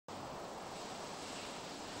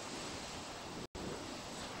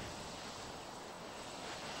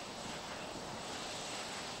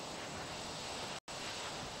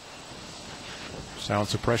Sound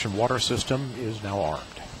suppression water system is now armed.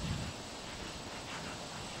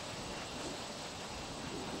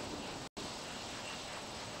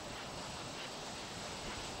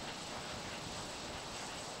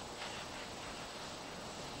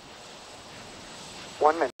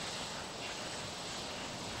 One minute.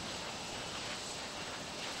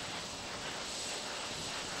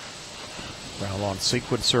 Ground launch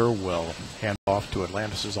sequencer will hand off to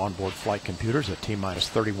Atlantis' onboard flight computers at T-minus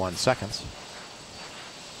 31 seconds.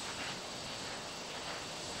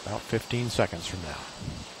 About 15 seconds from now.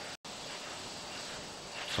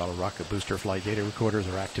 Solid rocket booster flight data recorders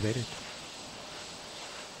are activated.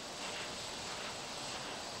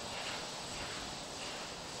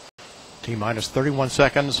 T-minus 31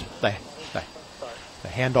 seconds. The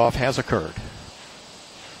handoff has occurred.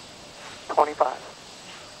 25.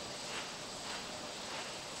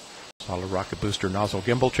 Solid rocket booster nozzle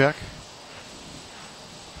gimbal check.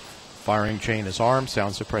 Firing chain is armed.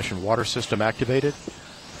 Sound suppression water system activated.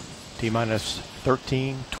 T-minus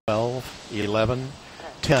 13, 12, 11,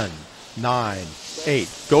 10, 9, 8.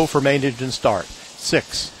 Go for main engine start.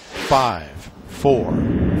 6, 5, 4,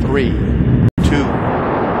 3, 2, 1.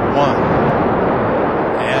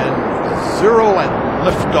 And 0 and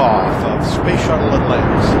liftoff of Space Shuttle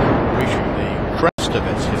Atlantis, reaching the crest of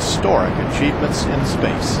its historic achievements in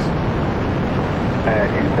space.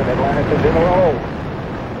 Houston, Atlantis is in a roll.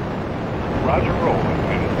 Roger, roll.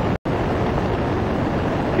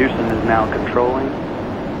 Houston is now controlling.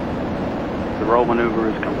 The roll maneuver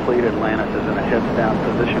is complete. Atlantis is in a heads-down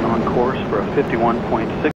position on course for a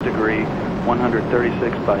 51.6 degree,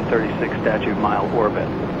 136 by 36 statute mile orbit.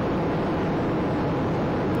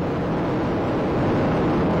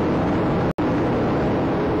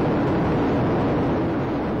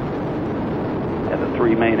 The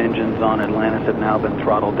three main engines on Atlantis have now been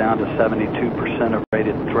throttled down to 72% of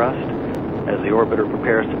rated thrust as the orbiter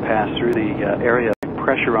prepares to pass through the area of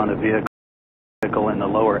pressure on the vehicle in the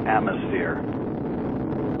lower atmosphere.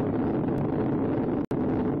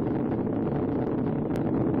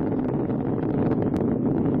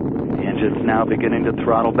 The engine's now beginning to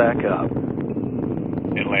throttle back up.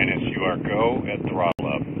 Atlantis, you are go at throttle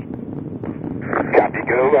up. Copy,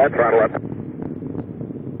 go, throttle up.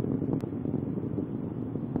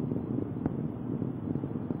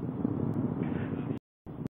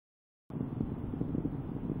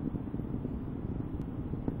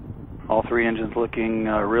 All three engines looking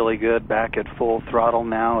really good, back at full throttle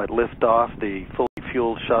now at liftoff. The fully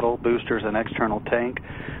fueled shuttle, boosters, and external tank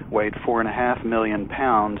weighed 4.5 million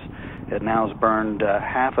pounds. It now has burned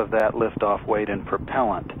half of that liftoff weight in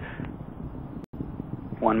propellant.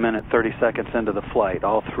 1 minute, 30 seconds into the flight.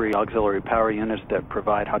 All three auxiliary power units that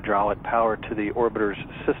provide hydraulic power to the orbiter's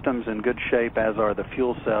systems in good shape, as are the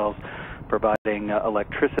fuel cells providing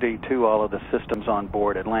electricity to all of the systems on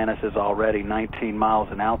board. Atlantis is already 19 miles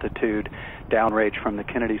in altitude, downrange from the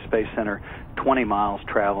Kennedy Space Center, 20 miles,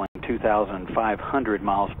 traveling 2,500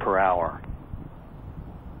 miles per hour.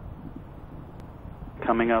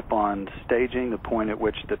 Coming up on staging, the point at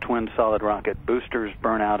which the twin solid rocket boosters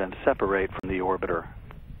burn out and separate from the orbiter.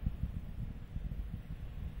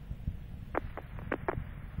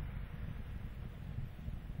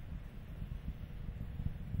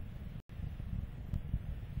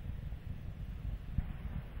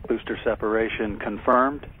 Booster separation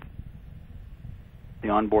confirmed. The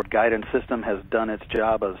onboard guidance system has done its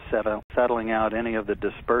job of settling out any of the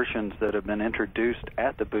dispersions that have been introduced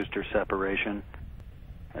at the booster separation.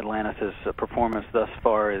 Atlantis' performance thus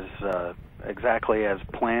far is exactly as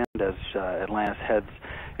planned as Atlantis heads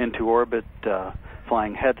into orbit,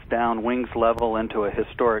 flying heads down, wings level into a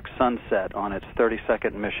historic sunset on its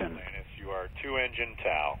 30-second mission. Atlantis, you are 2-engine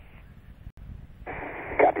TOW.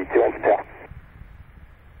 Copy, 2-engine TOW.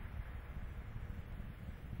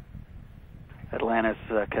 Atlantis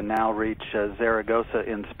can now reach Zaragoza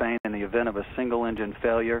in Spain in the event of a single engine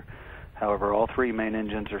failure. However, all three main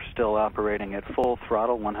engines are still operating at full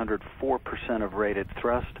throttle, 104% of rated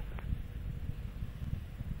thrust.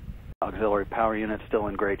 Auxiliary power units still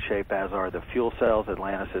in great shape, as are the fuel cells.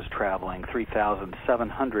 Atlantis is traveling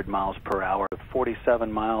 3,700 miles per hour,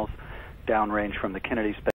 47 miles downrange from the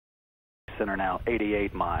Kennedy Space Center, now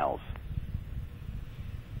 88 miles.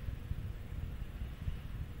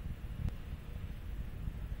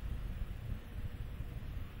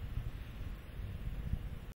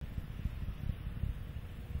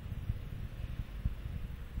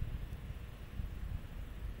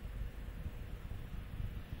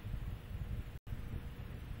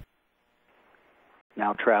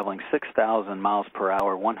 Now traveling 6,000 miles per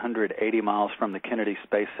hour, 180 miles from the Kennedy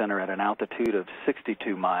Space Center at an altitude of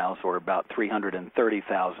 62 miles, or about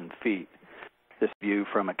 330,000 feet. This view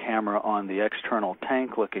from a camera on the external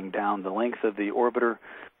tank looking down the length of the orbiter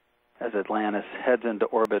as Atlantis heads into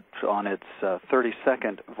orbit on its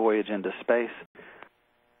 32nd voyage into space.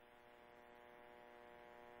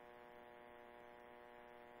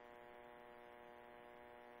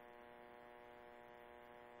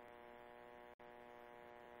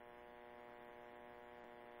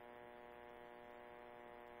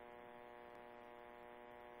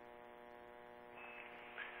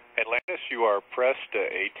 Atlantis, you are pressed to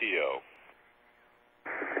ATO.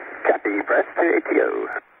 Copy, press to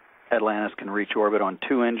ATO. Atlantis can reach orbit on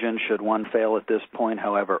 2 engines should one fail at this point.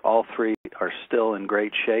 However, all 3 are still in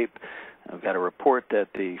great shape. I've got a report that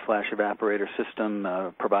the flash evaporator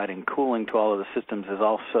system providing cooling to all of the systems is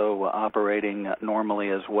also operating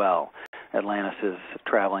normally as well. Atlantis is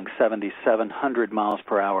traveling 7,700 miles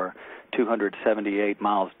per hour, 278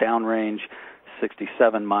 miles downrange,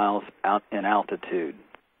 67 miles out in altitude.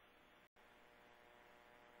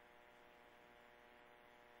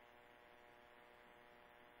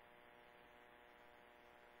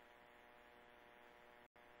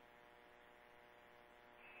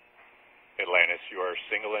 Atlantis, you are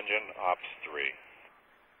single engine Ops 3.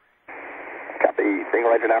 Copy,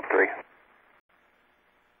 single engine Ops 3.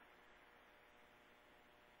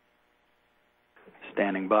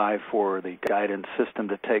 Standing by for the guidance system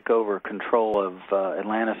to take over control of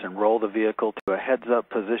Atlantis and roll the vehicle to a heads-up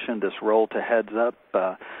position. This roll to heads-up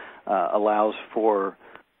allows for...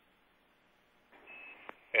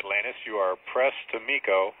 Atlantis, you are pressed to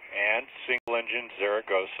MECO and single engine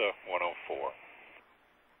Zaragoza 104.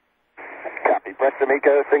 Copy, press to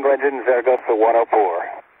MECO, single engine Zaragoza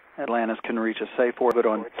 104. Atlantis can reach a safe orbit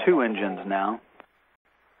on 2 engines now.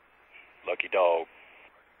 Lucky dog.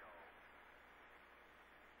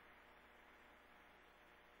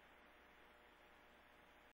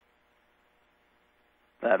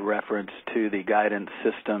 That reference to the guidance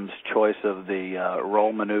system's choice of the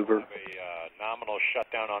roll maneuver. Have a nominal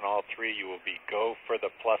shutdown on all 3. You will be go for the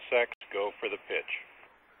plus X, go for the pitch.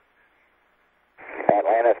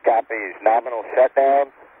 Atlantis copies, nominal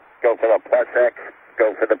shutdown, go for the plus X,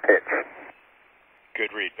 go for the pitch. Good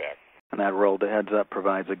readback. And that roll to heads up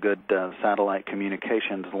provides a good satellite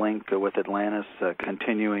communications link with Atlantis,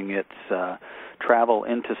 continuing its travel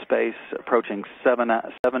into space, approaching 7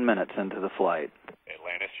 minutes into the flight.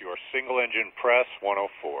 Atlantis, you are single engine press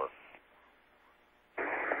 104.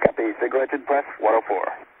 Copy, single engine press 104.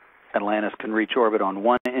 Atlantis can reach orbit on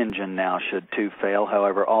 1 engine now should 2 fail.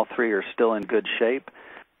 However, all 3 are still in good shape.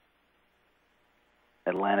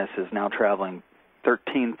 Atlantis is now traveling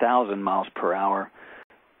 13,000 miles per hour,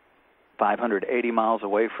 580 miles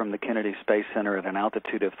away from the Kennedy Space Center at an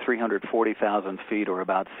altitude of 340,000 feet, or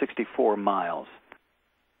about 64 miles.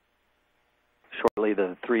 Shortly,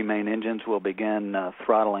 the 3 main engines will begin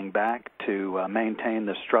throttling back to maintain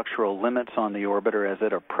the structural limits on the orbiter as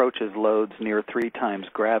it approaches loads near 3 times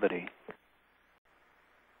gravity.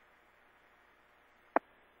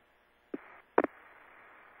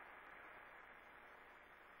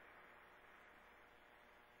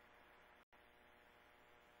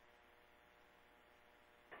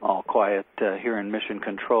 All quiet here in Mission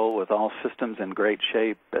Control with all systems in great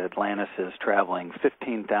shape. Atlantis is traveling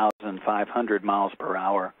 15,500 miles per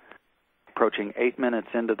hour, approaching 8 minutes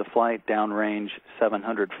into the flight, downrange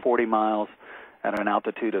 740 miles at an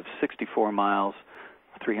altitude of 64 miles,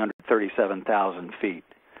 337,000 feet.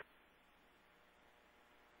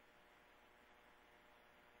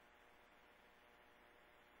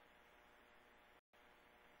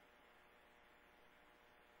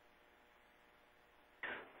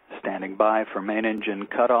 Standing by for main engine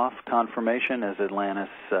cutoff confirmation as Atlantis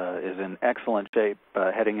is in excellent shape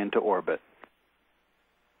heading into orbit.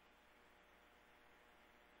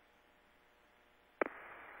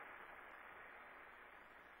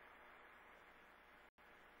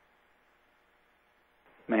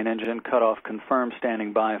 Main engine cutoff confirmed,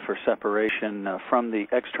 standing by for separation from the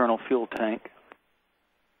external fuel tank.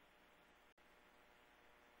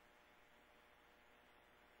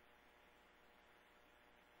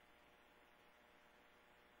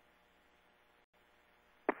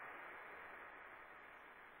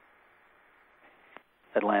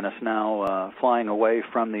 Atlantis now flying away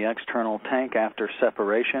from the external tank after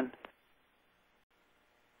separation.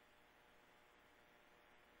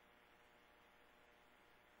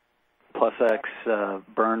 Plus X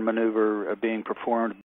burn maneuver being performed